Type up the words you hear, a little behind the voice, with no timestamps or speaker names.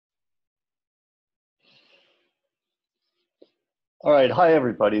All right, hi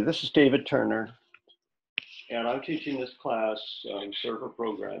everybody. This is David Turner, and I'm teaching this class Server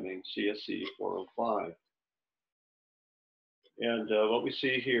Programming, CSE 405. And what we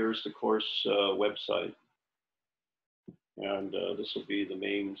see here is the course website, and this will be the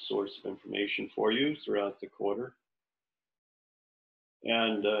main source of information for you throughout the quarter.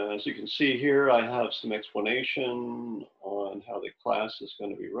 And as you can see here, I have some explanation on how the class is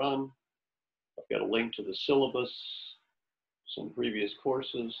going to be run. I've got a link to the syllabus, some previous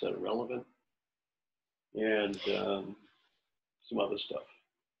courses that are relevant, and some other stuff.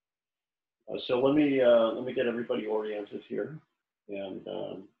 So let me get everybody oriented here, and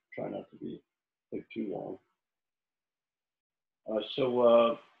try not to take too long.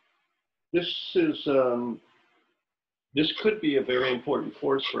 This could be a very important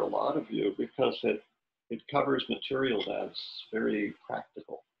course for a lot of you because it covers material that's very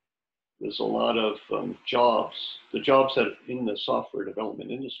practical. There's a lot of jobs, the jobs that in the software development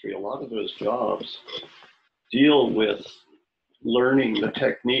industry, a lot of those jobs deal with learning the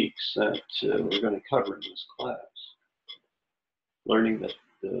techniques that we're going to cover in this class. Learning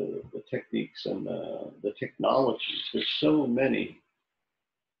the techniques and the technologies. There's so many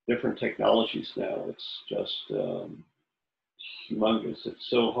different technologies now. It's just humongous. It's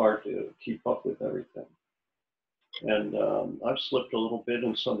so hard to keep up with everything. And I've slipped a little bit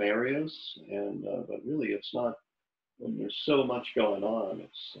in some areas, and but really it's not, when there's so much going on,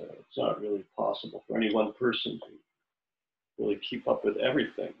 it's not really possible for any one person to really keep up with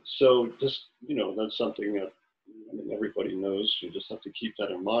everything. So just, that's something that everybody knows. You just have to keep that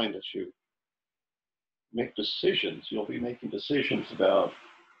in mind as you make decisions. You'll be making decisions about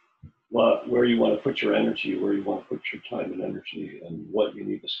where you want to put your energy, where you want to put your time and energy, and what you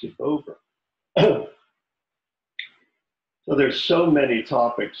need to skip over. So there's so many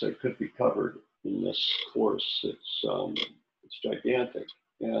topics that could be covered in this course. It's gigantic,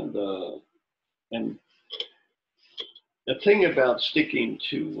 and the thing about sticking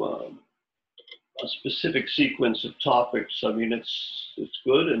to a specific sequence of topics, I mean, it's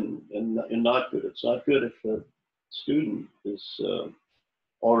good and not good. It's not good if the student is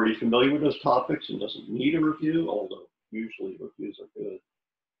already familiar with those topics and doesn't need a review, although usually reviews are good.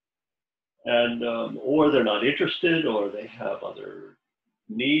 And or they're not interested, or they have other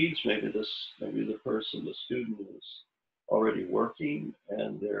needs. Maybe the student is already working,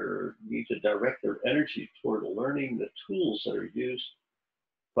 and they need to direct their energy toward learning the tools that are used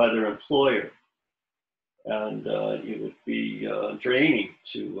by their employer. And it would be draining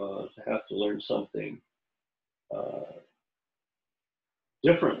to have to learn something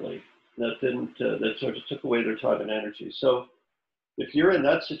differently that sort of took away their time and energy. So if you're in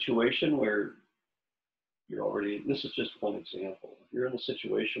that situation where you're already, this is just one example. If you're in a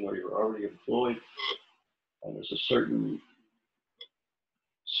situation where you're already employed and there's a certain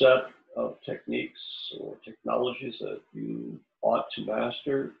set of techniques or technologies that you ought to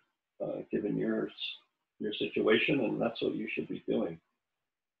master, given your situation, and that's what you should be doing.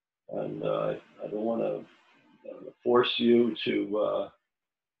 And I don't want to force you to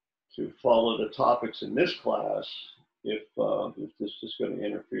follow the topics in this class if this is going to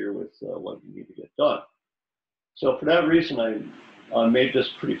interfere with what you need to get done. So for that reason, I made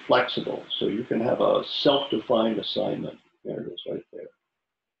this pretty flexible. So you can have a self-defined assignment. There it is right there.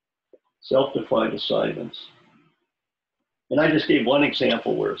 Self-defined assignments. And I just gave one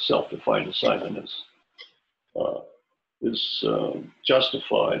example where a self-defined assignment is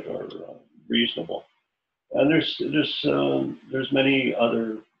justified or reasonable. And there's many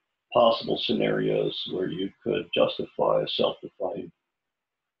other possible scenarios where you could justify a self-defined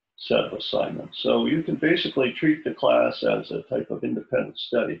set of assignments. So you can basically treat the class as a type of independent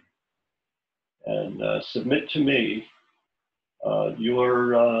study and submit to me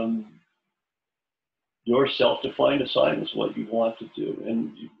your self-defined assignments, what you want to do,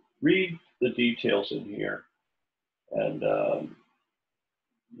 and you read the details in here, and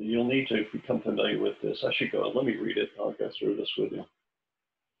you'll need to become familiar with this. I should go, let me read it, I'll go through this with you.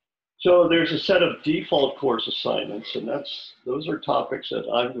 So there's a set of default course assignments, and those are topics that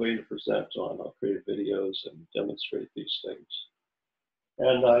I'm going to present on. I'll create videos and demonstrate these things.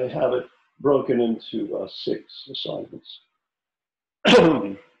 And I have it broken into 6 assignments.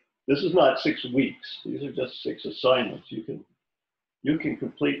 This is not 6 weeks. These are just 6 assignments. You can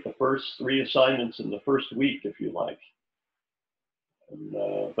complete the first 3 assignments in the first week if you like. And,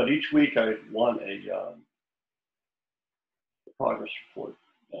 but each week I want a progress report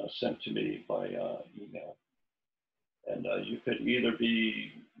sent to me by email. And you could either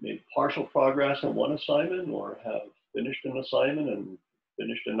made partial progress on one assignment, or have finished an assignment and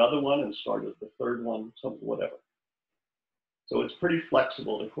finished another one and started the third one, something, whatever. So it's pretty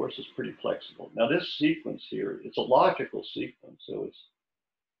flexible. The course is pretty flexible. Now this sequence here, it's a logical sequence, so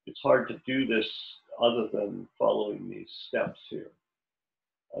it's hard to do this other than following these steps here.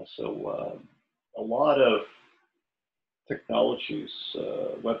 A lot of technologies,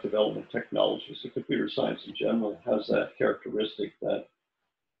 web development technologies, and computer science in general has that characteristic that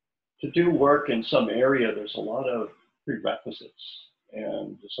to do work in some area, there's a lot of prerequisites,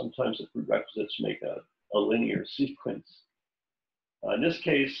 and sometimes the prerequisites make a linear sequence. In this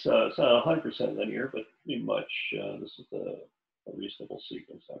case, it's not 100% linear, but pretty much this is a reasonable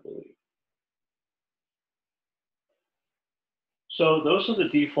sequence, I believe. So those are the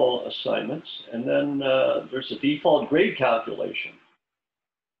default assignments, and then there's a default grade calculation.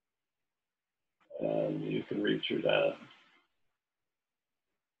 And you can read through that.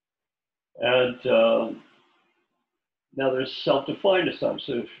 And now there's self-defined assignments.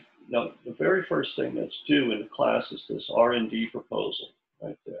 So now the very first thing that's due in the class is this R&D proposal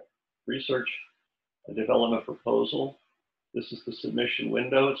right there. Research and development proposal. This is the submission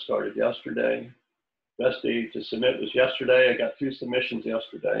window. It started yesterday. Best day to submit was yesterday. I got 2 submissions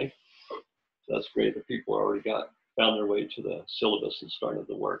yesterday. So that's great that people already found their way to the syllabus and started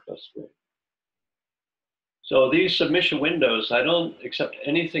the work. That's great. So these submission windows, I don't accept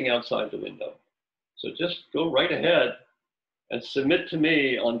anything outside the window. So just go right ahead and submit to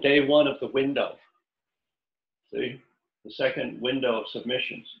me on day 1 of the window. See, the second window of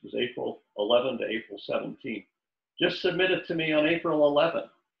submissions was April 11 to April 17. Just submit it to me on April 11.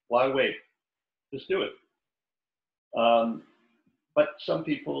 Why wait? Just do it. But some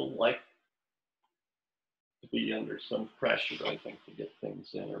people like to be under some pressure, I think, to get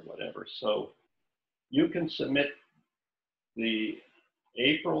things in or whatever. So you can submit the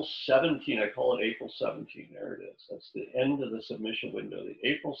April 17, I call it April 17, there it is. That's the end of the submission window. The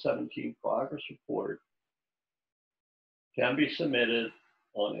April 17 progress report can be submitted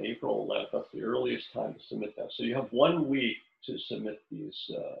on April 11th. That's the earliest time to submit that. So you have 1 week to submit these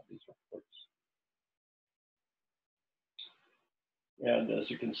reports. And as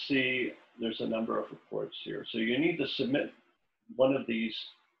you can see, there's a number of reports here. So you need to submit one of these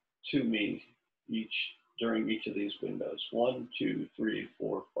to me during each of these windows. 1, 2, 3,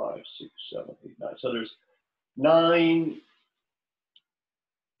 4, 5, 6, 7, 8, 9. So there's 9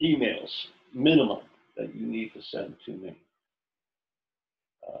 emails minimum that you need to send to me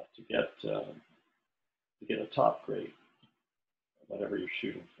to get a top grade, whatever you're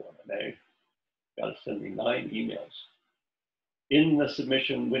shooting for. And they got to send me 9 emails in the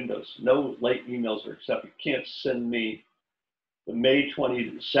submission windows. No late emails are accepted. You can't send me the May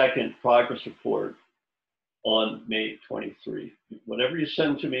 22nd progress report on May 23. Whatever you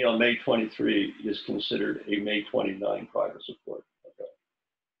send to me on May 23 is considered a May 29 progress report. Okay.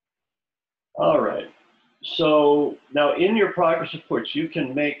 All right. So now in your progress reports, you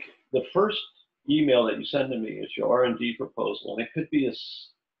can make the first email that you send to me is your R&D proposal. And it could be as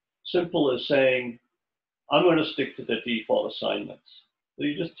simple as saying, I'm going to stick to the default assignments. So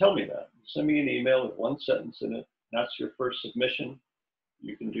you just tell me that. Send me an email with 1 sentence in it. That's your first submission.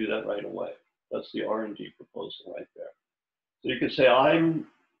 You can do that right away. That's the R&D proposal right there. So you could say, I'm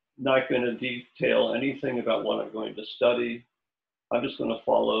not going to detail anything about what I'm going to study. I'm just going to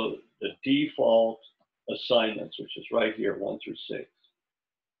follow the default assignments, which is right here, 1 through 6.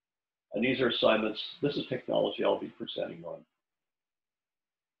 And these are assignments. This is technology I'll be presenting on.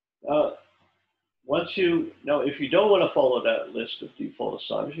 If you don't want to follow that list of default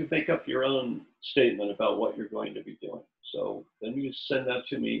assignments, you make up your own statement about what you're going to be doing. So then you send that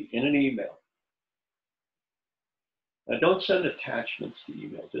to me in an email. Now don't send attachments to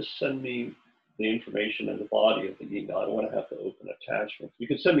email. Just send me the information in the body of the email. I don't want to have to open attachments. You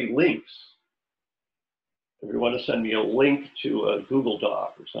can send me links. If you want to send me a link to a Google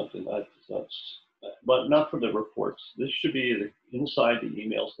Doc or something, but not for the reports. This should be inside the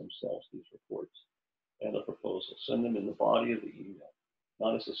emails themselves, these reports and the proposal. Send them in the body of the email,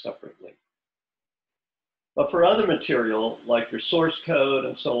 not as a separate link. But for other material, like your source code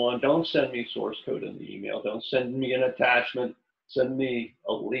and so on, don't send me source code in the email. Don't send me an attachment. Send me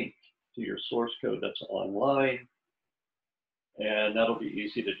a link to your source code that's online. And that'll be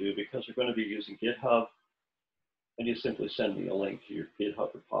easy to do because we're going to be using GitHub. And you simply send me a link to your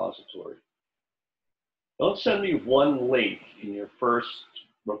GitHub repository. Don't send me 1 link in your first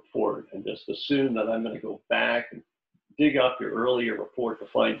report and just assume that I'm going to go back and dig up your earlier report to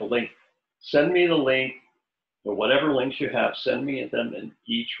find the link. Send me the link, or whatever links you have, send me them in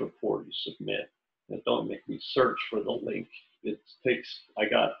each report you submit. And don't make me search for the link. I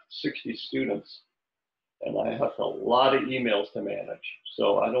got 60 students, and I have a lot of emails to manage.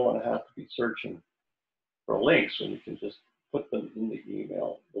 So I don't want to have to be searching for links when you can just put them in the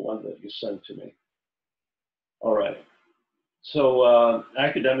email, the one that you sent to me. All right. So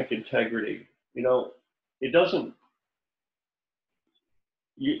academic integrity, it doesn't,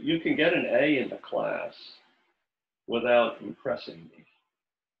 you can get an A in the class without impressing me.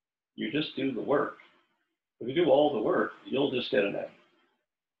 You just do the work. If you do all the work, you'll just get an A.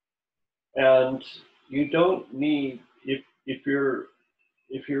 And you don't need, if you're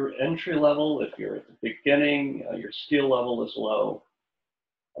entry level, if you're at the beginning, your skill level is low.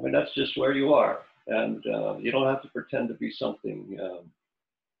 I mean, that's just where you are, and you don't have to pretend to be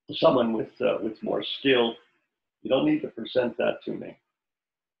someone with more skill. You don't need to present that to me.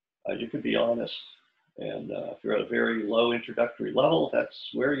 You could be honest, and if you're at a very low introductory level, that's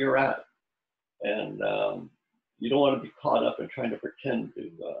where you're at, and you don't want to be caught up in trying to pretend to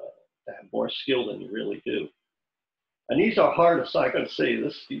have more skill than you really do. And these are hard, I got to say,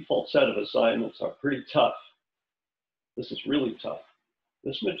 this default set of assignments are pretty tough. This is really tough.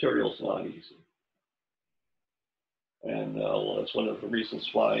 This material is not easy. And well, that's one of the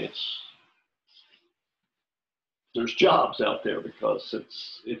reasons why there's jobs out there, because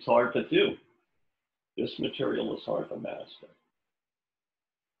it's hard to do. This material is hard to master.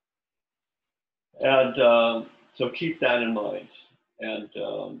 And so keep that in mind. And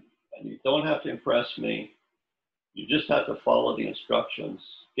you don't have to impress me. You just have to follow the instructions,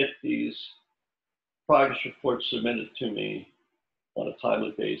 get these progress reports submitted to me on a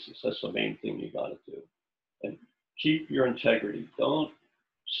timely basis. That's the main thing you got to do. And keep your integrity. Don't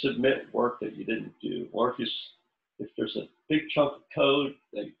submit work that you didn't do. Or if there's a big chunk of code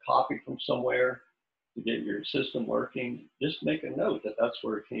that you copied from somewhere to get your system working, just make a note that that's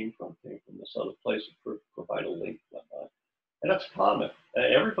where it came from this other place, and provide a link. And that's common.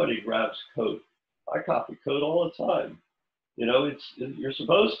 Everybody grabs code. I copy code all the time. You're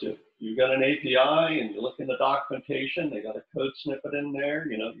supposed to. You've got an API and you look in the documentation, they got a code snippet in there,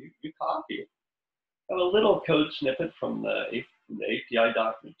 you copy it. Have a little code snippet from the API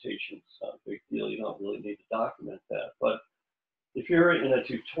documentation. It's not a big deal. You don't really need to document that. But if you're in a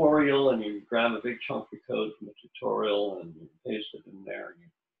tutorial and you grab a big chunk of code from the tutorial and you paste it in there,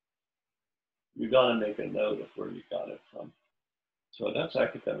 you got to make a note of where you got it from. So that's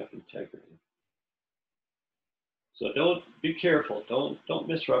academic integrity. So be careful. Don't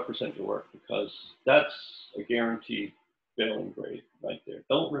misrepresent your work, because that's a guaranteed failing grade right there.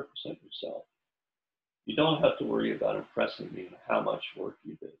 Don't represent yourself. You don't have to worry about impressing me and how much work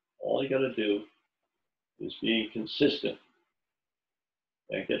you did. All you got to do is being consistent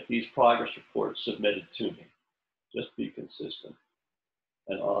and get these progress reports submitted to me. Just be consistent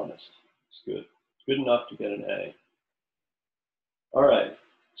and honest. It's good. It's good enough to get an A. All right.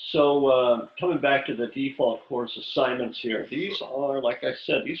 So coming back to the default course assignments here, these are, like I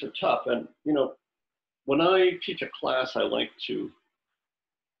said, these are tough. And, when I teach a class, I like to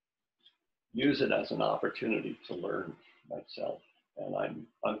use it as an opportunity to learn myself. And I'm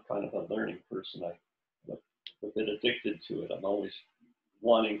kind of a learning person. I'm a bit addicted to it. I'm always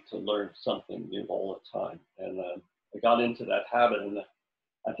wanting to learn something new all the time. And I got into that habit. And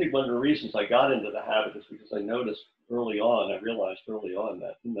I think one of the reasons I got into the habit is because I realized early on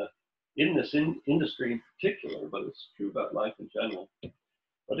that in this industry in particular, but it's true about life in general,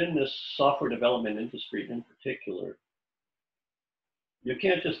 but in this software development industry in particular, you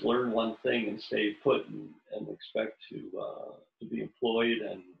can't just learn one thing and stay put and expect to be employed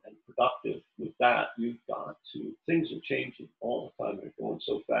and productive with that. Things are changing all the time. They're going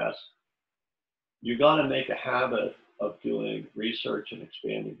so fast. You got to make a habit of doing research and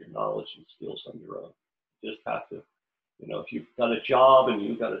expanding your knowledge and skills on your own. You just have to, if you've got a job and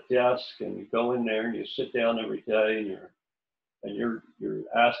you've got a desk and you go in there and you sit down every day and you're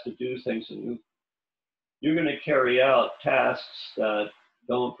asked to do things, and you're going to carry out tasks that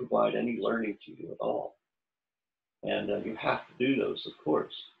don't provide any learning to you at all. And you have to do those, of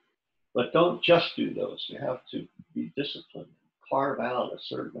course. But don't just do those. You have to be disciplined. Carve out a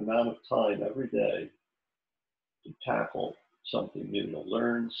certain amount of time every day to tackle something new, to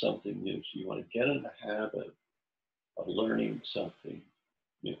learn something new. So you want to get in the habit of learning something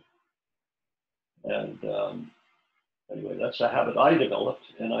new. And anyway, that's a habit I developed,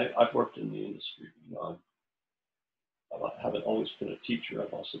 and I've worked in the industry. I haven't always been a teacher.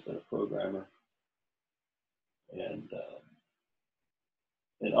 I've also been a programmer, and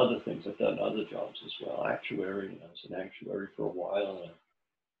other things. I've done other jobs as well. Actuary, I was an actuary for a while, and a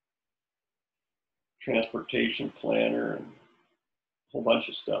transportation planner, and a whole bunch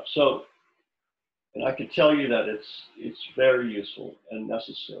of stuff. So, and I can tell you that it's very useful and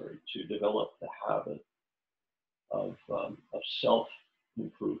necessary to develop the habit of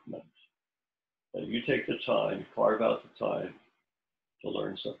self-improvement. That you take the time, carve out the time to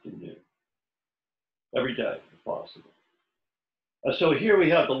learn something new every day if possible. So here we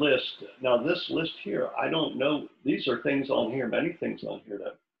have the list. Now this list here, I don't know, these are things on here, many things on here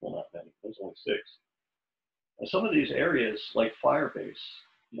that, well, not many, there's only 6. And some of these areas like Firebase,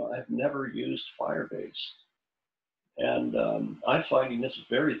 I've never used Firebase. And I'm finding this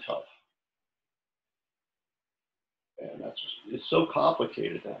very tough. And it's so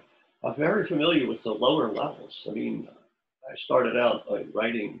complicated now. I'm very familiar with the lower levels. I mean, I started out by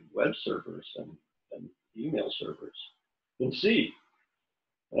writing web servers and email servers in C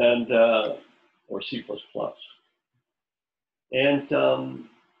and or C++. And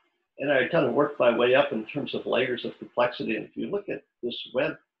I kind of worked my way up in terms of layers of complexity. And if you look at this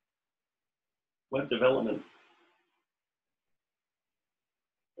web development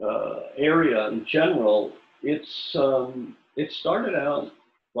area in general, it started out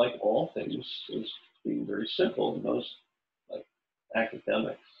like all things as being very simple. Most like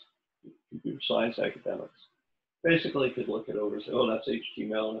academics, computer science academics, basically could look it over and say, oh, that's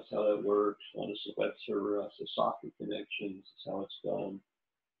HTML, that's how that works. Oh, this is a web server, that's a socket connection, this is how it's done.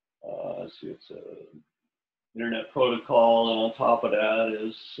 See, it's an internet protocol, and on top of that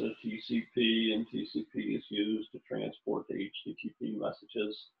is TCP, and TCP is used to transport the HTTP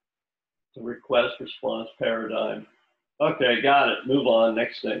messages. It's a request response paradigm. Okay, got it. Move on.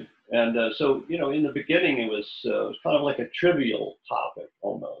 Next thing. And so, in the beginning, it was kind of like a trivial topic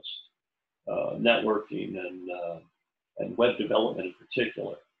almost, networking and web development in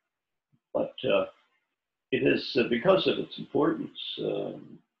particular. But it is because of its importance,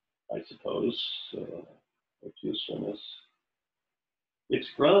 I suppose, its usefulness. It's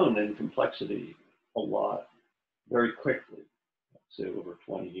grown in complexity a lot, very quickly. I'd say over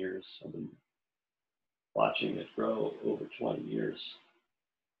 20 years. I've been watching it grow over 20 years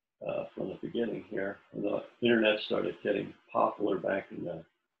from the beginning here. And the internet started getting popular back in the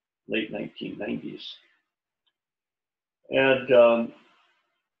late 1990s. And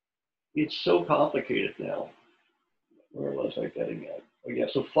it's so complicated now. Where was I getting at? Oh yeah,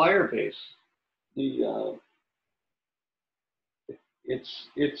 so Firebase,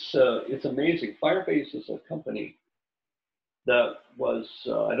 it's amazing. Firebase is a company that was,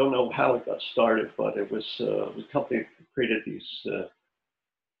 I don't know how it got started, but it was a company that created these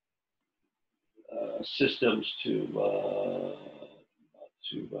systems to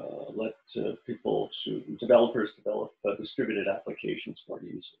let developers develop distributed applications more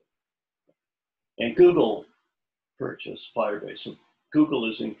easily. And Google purchased Firebase. So Google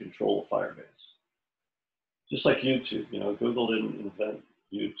is in control of Firebase. Just like YouTube, Google didn't invent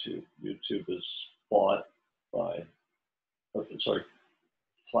YouTube. YouTube is bought by, YouTube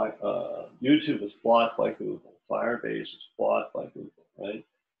is bought by Google. Firebase is bought by Google, right?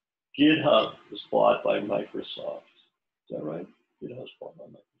 GitHub is bought by Microsoft. Is that right? GitHub is bought by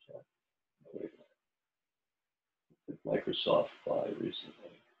Microsoft. No, wait a minute. Microsoft buy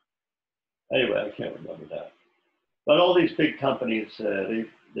recently. Anyway, I can't remember that. But all these big companies, they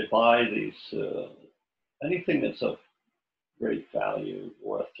buy these, anything that's of great value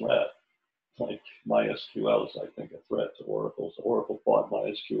or a threat, like MySQL is, I think, a threat to Oracle. So Oracle bought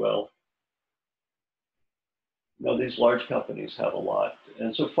MySQL. These large companies have a lot.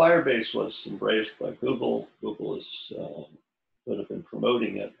 And so Firebase was embraced by Google. Google has sort of been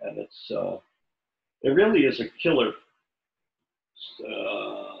promoting it, and it really is a killer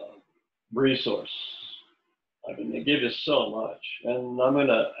resource. I mean, they give you so much, and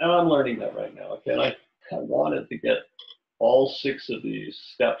I'm learning that right now. Okay, and I wanted to get all 6 of these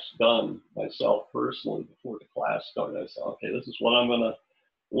steps done myself personally before the class started. I said, okay, this is what I'm going to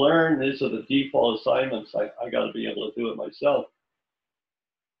learn. These are the default assignments. I got to be able to do it myself.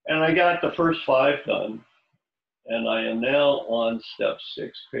 And I got the first 5 done, and I am now on step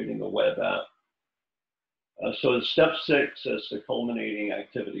 6, creating a web app. So step 6 is the culminating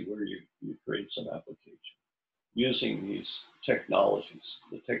activity where you create some application using these technologies.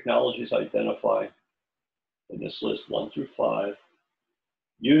 The technologies identify in this list 1 through 5.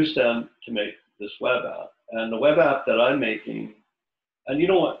 Use them to make this web app. And the web app that I'm making, and you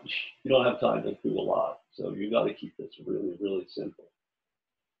don't have time to do a lot, so you got to keep this really, really simple.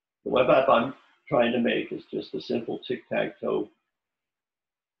 The web app I'm trying to make is just a simple tic-tac-toe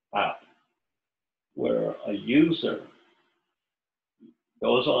app where a user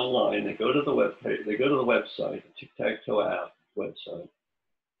goes online, they go to the web page, they go to the website, the tic-tac-toe app website,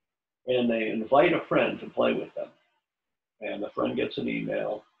 and they invite a friend to play with them. And the friend gets an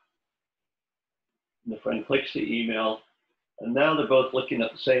email, and the friend clicks the email, and now they're both looking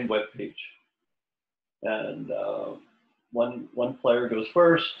at the same web page. And one player goes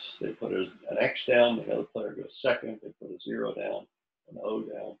first, they put an X down, the other player goes second, they put a 0 down, an O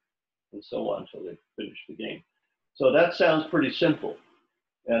down, and so on until they finish the game. So that sounds pretty simple.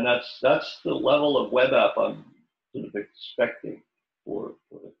 And that's the level of web app I'm sort of expecting for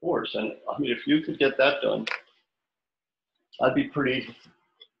the course. And I mean, if you could get that done, I'd be pretty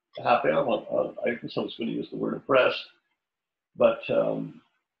happy. I guess I was going to use the word impressed, but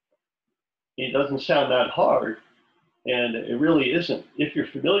it doesn't sound that hard. And it really isn't. If you're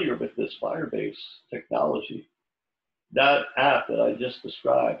familiar with this Firebase technology, that app that I just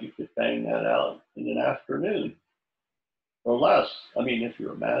described, you could bang that out in an afternoon or less. I mean, if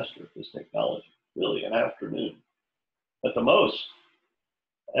you're a master of this technology, really an afternoon at the most.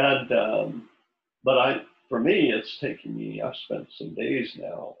 And but for me, it's taken me. I've spent some days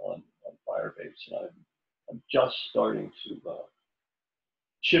now on Firebase, and I'm just starting to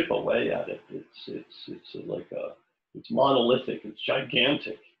chip away at it. It's monolithic. It's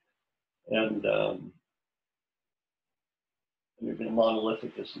gigantic, and maybe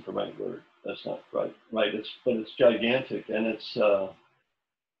monolithic isn't the right word. That's not right. Right. But it's gigantic, and it's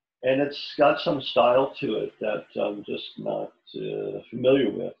got some style to it that I'm just not familiar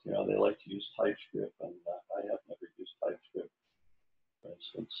with. You know, they like to use TypeScript, and I have never used TypeScript, for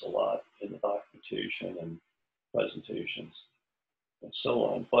instance, a lot in the documentation and presentations and so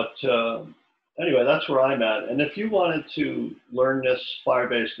on. But anyway, that's where I'm at. And if you wanted to learn this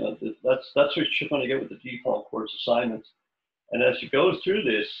Firebase, that's what you're going to get with the default course assignments. And as you go through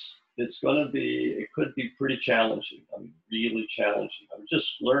this, it could be pretty challenging. I mean, really challenging. I'm just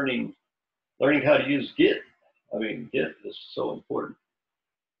learning how to use Git. I mean, Git is so important.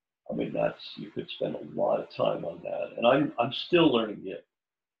 I mean, you could spend a lot of time on that. And I'm still learning Git.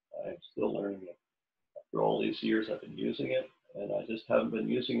 I'm still learning it. After all these years, I've been using it, and I just haven't been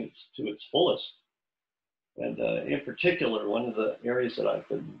using it to its fullest. And in particular, one of the areas that I've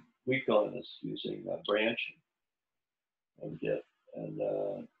been weak on is using branching and Git. And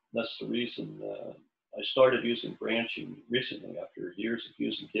that's the reason I started using branching recently after years of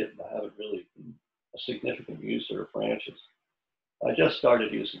using Git, and I haven't really been a significant user of branches. I just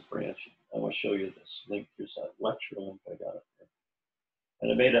started using branching. I want to show you this link. Here's that lecture link I got up there.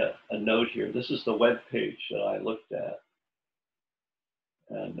 And I made a note here. This is the web page that I looked at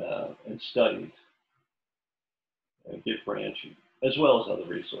and studied Git branching, as well as other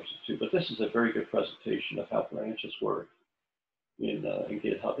resources too. But this is a very good presentation of how branches work in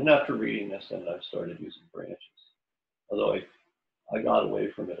GitHub. And after reading this, then I started using branches, although I got away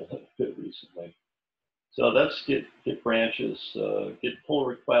from it a little bit recently. So that's Git branches, Git pull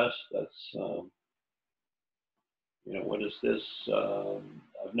request. That's what is this?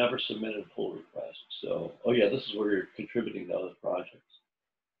 I've never submitted a pull request. So, oh yeah, this is where you're contributing to other projects.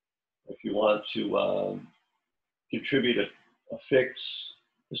 If you want to contribute a fix,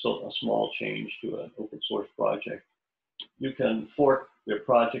 just a small change to an open source project, you can fork your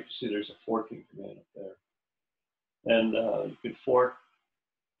project. See, there's a forking command up there. And you can fork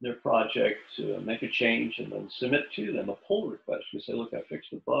their project to make a change and then submit to them a pull request. You say, look, I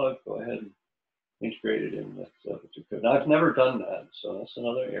fixed the bug, go ahead and integrate it in with what you could. Now, I've never done that, so that's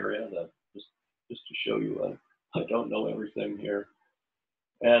another area that just to show you I don't know everything here.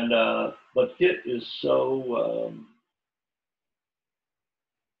 And but Git is so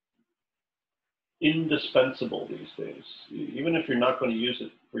indispensable these days. Even if you're not going to use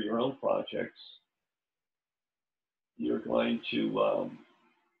it for your own projects, you're going to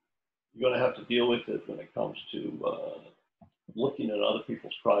have to deal with it when it comes to looking at other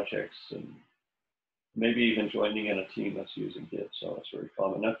people's projects and maybe even joining in a team that's using Git. So it's very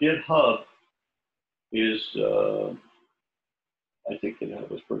common. Now, GitHub is, I think GitHub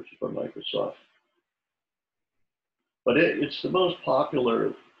was purchased by Microsoft, but it's the most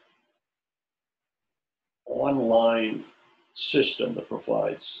popular online system that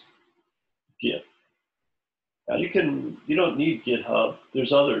provides Git. Now you don't need GitHub.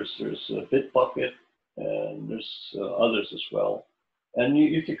 There's others. There's Bitbucket, and there's others as well. And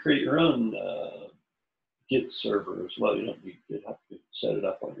you can create your own Git server as well. You don't need GitHub. You can set it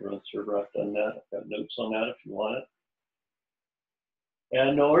up on your own server. I've done that. I've got notes on that if you want it.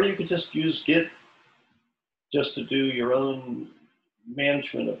 And or you could just use Git just to do your own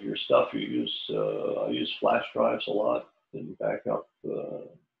management of your stuff. I use flash drives a lot and back up.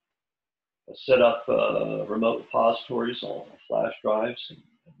 Set up remote repositories on flash drives and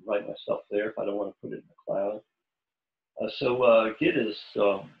write my stuff there if I don't want to put it in the cloud. So Git is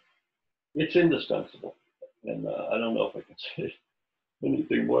it's indispensable, and I don't know if I can say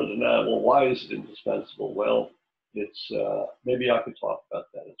anything more than that. Well, why is it indispensable? Well, it's maybe I could talk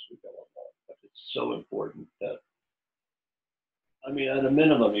about that as we go along, but it's so important that I mean, at a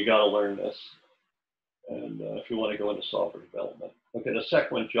minimum, you got to learn this. And if you want to go into software development. Okay, the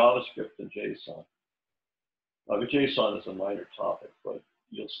second one, JavaScript and JSON. But JSON is a minor topic, but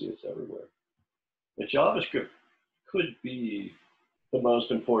you'll see it's everywhere. The JavaScript could be the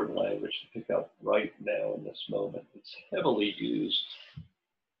most important language to pick up right now in this moment. It's heavily used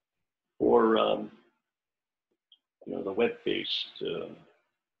for the web-based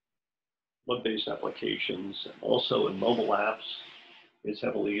applications, and also in mobile apps. It's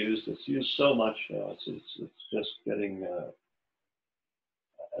heavily used. It's used so much now. It's just getting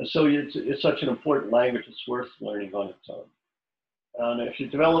so it's such an important language. It's worth learning on its own. And if you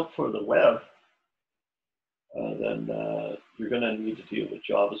develop for the web, then you're going to need to deal with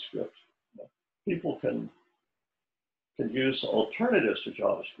JavaScript. People can use alternatives to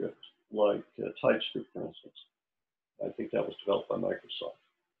JavaScript, like TypeScript, for instance. I think that was developed by Microsoft.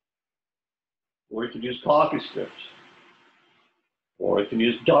 Or you can use CoffeeScript, or you can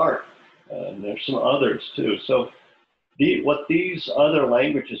use Dart, and there's some others too. So what these other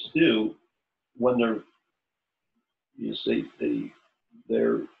languages do, when you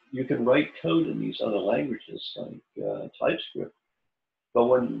can write code in these other languages like TypeScript, but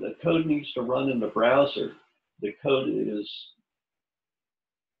when the code needs to run in the browser, the code is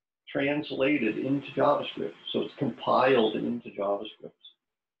translated into JavaScript, so it's compiled into JavaScript.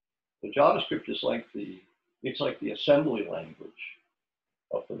 The JavaScript is like the assembly language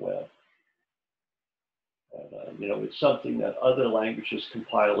of the web. And, it's something that other languages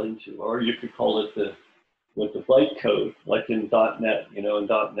compile into, or you could call it the bytecode, like in .NET. In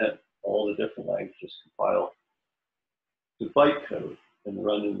 .NET, all the different languages compile to bytecode and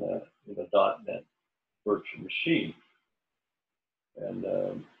run in the .NET virtual machine. And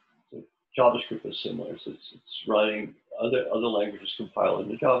so JavaScript is similar. So it's running, other languages compile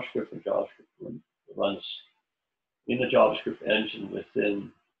into JavaScript, and JavaScript runs in the JavaScript engine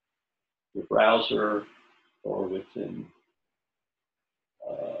within your browser or within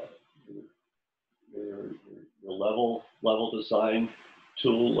your level design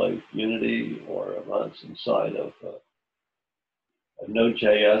tool like Unity, or it runs inside of a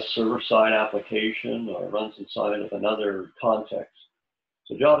Node.js server-side application, or it runs inside of another context.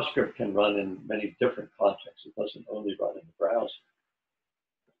 So JavaScript can run in many different contexts. It doesn't only run in the browser.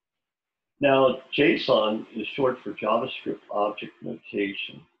 Now, JSON is short for JavaScript Object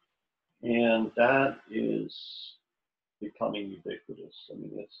Notation, and that is becoming ubiquitous. I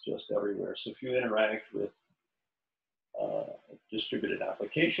mean, it's just everywhere. So if you interact with a distributed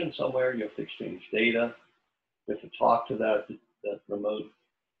application somewhere, you have to exchange data. You have to talk to that remote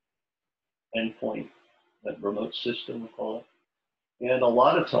endpoint, that remote system, we call it. And a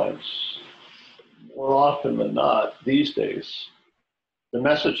lot of times, more often than not, these days, the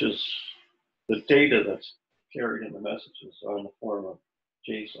messages, the data that's carried in the messages are in the form of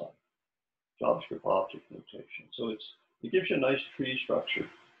JSON, JavaScript Object Notation. So it gives you a nice tree structure.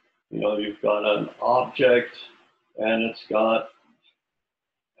 You've got an object, and it's got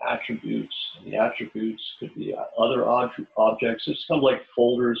attributes, and the attributes could be other objects. It's kind of like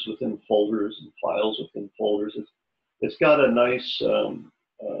folders within folders and files within folders. It's got a nice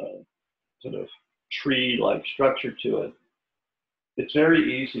sort of tree-like structure to it. It's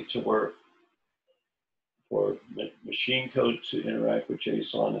very easy to work for machine code to interact with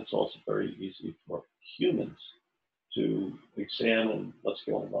JSON. It's also very easy for humans to examine what's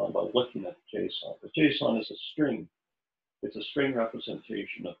going on by looking at JSON. But JSON is a string. It's a string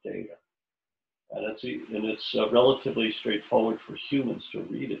representation of data. And it's relatively straightforward for humans to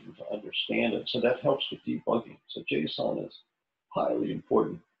read it and to understand it. So that helps with debugging. So JSON is highly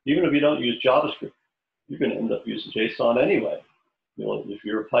important. Even if you don't use JavaScript, you're going to end up using JSON anyway. If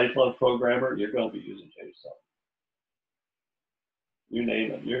you're a Python programmer, you're going to be using JSON. You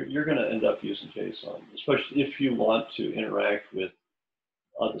name it, you're going to end up using JSON, especially if you want to interact with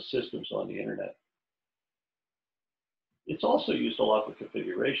other systems on the internet. It's also used a lot for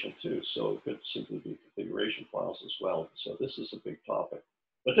configuration too, so it could simply be configuration files as well. So this is a big topic.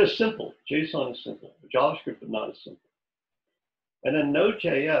 But they're simple. JSON is simple. JavaScript is not as simple. And then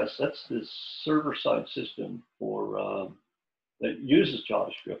Node.js, that's this server-side system for that uses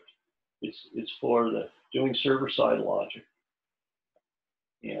JavaScript. It's for doing server-side logic.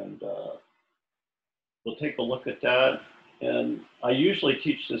 And we'll take a look at that. And I usually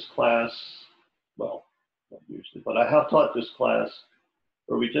teach this class, well, not usually, but I have taught this class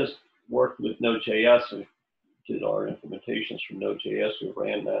where we just worked with Node.js and did our implementations from Node.js. We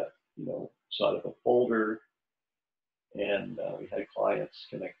ran that, inside of a folder, and we had clients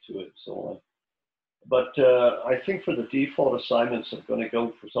connect to it and so on. But I think for the default assignments, I'm going to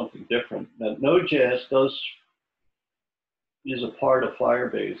go for something different. Now, Node.js does is a part of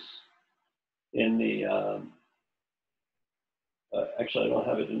Firebase in the, actually I don't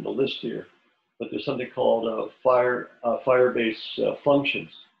have it in the list here, but there's something called Firebase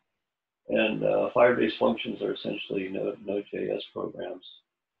functions. And Firebase functions are essentially Node.js programs.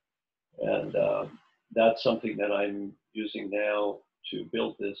 And that's something that I'm using now to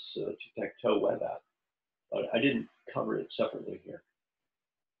build this tic-tac-toe web app. But I didn't cover it separately here,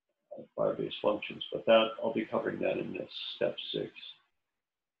 Firebase functions, but that I'll be covering that in this step 6.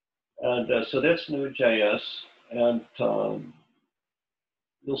 And so that's Node.js, and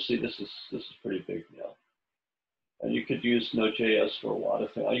you'll see this is pretty big now. And you could use Node.js for a lot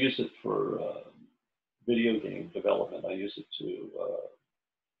of things. I use it for video game development. I use it to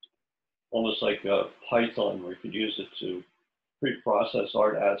almost like Python, where you could use it to pre-process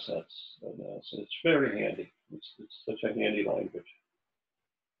art assets. And so it's very handy. It's such a handy language.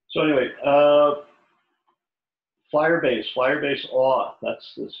 So anyway, Firebase auth,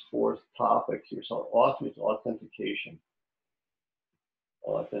 that's this 4th topic here. So auth means authentication.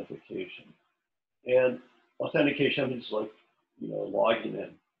 And authentication means like, logging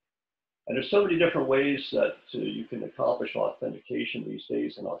in. And there's so many different ways that you can accomplish authentication these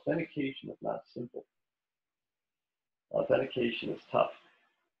days, and authentication is not simple. Authentication is tough.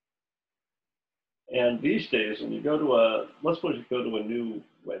 And these days, when you go to let's suppose you go to a new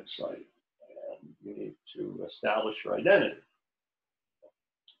website and you need to establish your identity.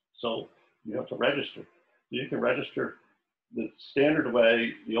 So you have to register. You can register the standard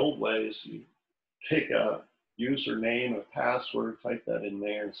way. The old way is you pick a username, a password, type that in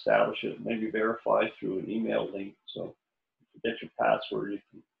there, establish it, maybe verify through an email link. So if you get your password, you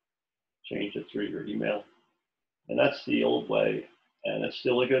can change it through your email. And that's the old way, and it's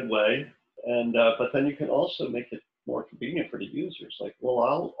still a good way. And but then you can also make it more convenient for the users. Like, well,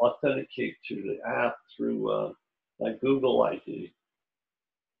 I'll authenticate to the app through my Google ID,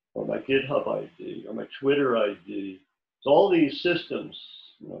 or my GitHub ID, or my Twitter ID. So all these systems,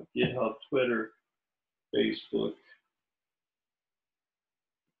 GitHub, Twitter, Facebook,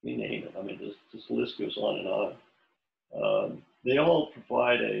 you name it. I mean, this list goes on and on. They all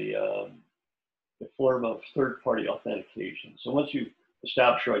provide a form of third-party authentication. So once you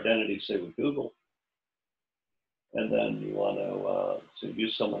establish your identity, say with Google, and then you want to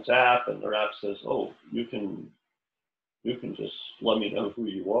use someone's app, and their app says, "Oh, you can just let me know who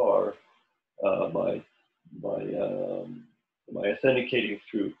you are by authenticating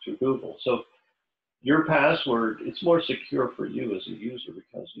through Google." So your password, it's more secure for you as a user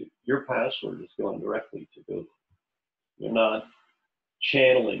because your password is going directly to Google. You're not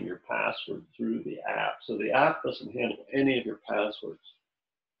channeling your password through the app. So the app doesn't handle any of your passwords.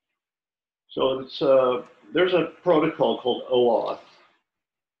 So it's there's a protocol called OAuth,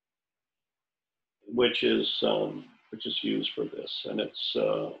 which is used for this, and it's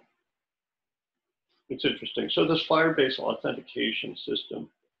interesting. So this Firebase authentication system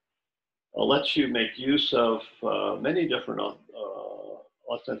lets you make use of many different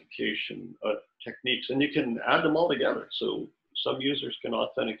authentication techniques, and you can add them all together. So some users can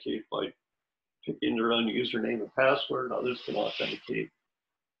authenticate by picking their own username and password. Others can authenticate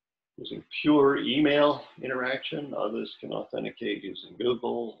using pure email interaction. Others can authenticate using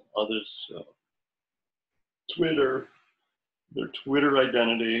Google. Others, Twitter, their Twitter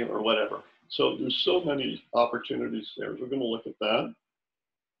identity or whatever. So there's so many opportunities there. We're going to look at that.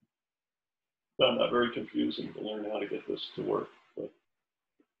 Found that very confusing to learn how to get this to work, but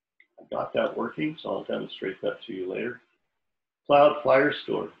I got that working, so I'll demonstrate that to you later. Cloud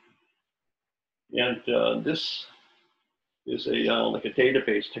Firestore, and this is like a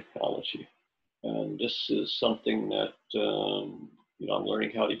database technology, and this is something that I'm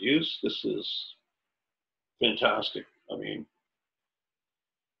learning how to use. This is fantastic. I mean,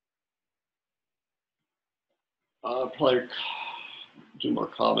 I'll probably do more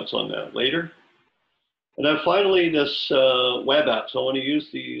comments on that later. And then finally, this web app. So I want to use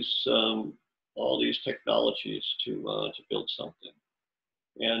these all these technologies to build something.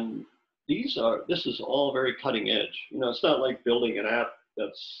 And this is all very cutting edge. It's not like building an app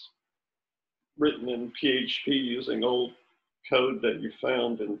that's written in PHP using old code that you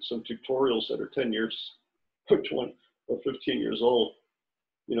found in some tutorials that are 10 years or 20 or 15 years old.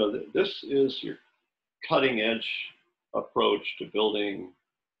 This is your cutting edge approach to building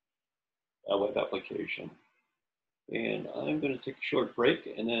a web application. And I'm going to take a short break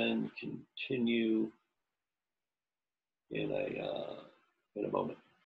and then continue in a moment.